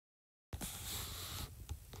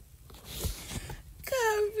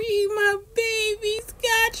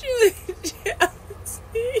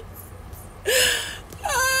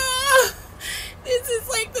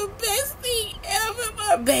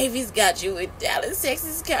got you in Dallas,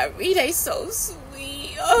 Texas, Kyrie. They so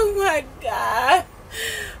sweet. Oh my God.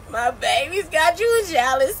 My baby's got you in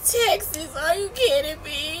Dallas, Texas. Are you kidding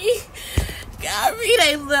me? Kyrie,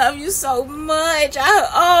 they love you so much.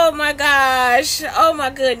 Oh my gosh. Oh my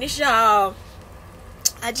goodness, y'all.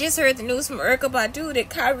 I just heard the news from Erica Badu that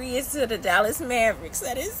Kyrie is to the Dallas Mavericks.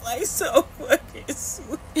 That is like so fucking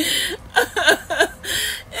sweet.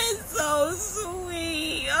 It's so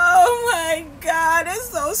sweet. Oh my God, that's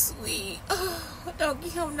so sweet. Oh, don't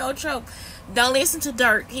give him no trouble. Don't listen to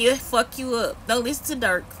Dirk. He'll fuck you up. Don't listen to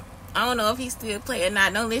Dirk. I don't know if he's still playing or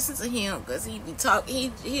not. Don't listen to him because he be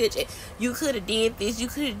talking. You could have did this. You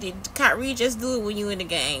could have did. Kyrie, just do it when you in the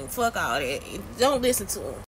game. Fuck all that. Don't listen to him.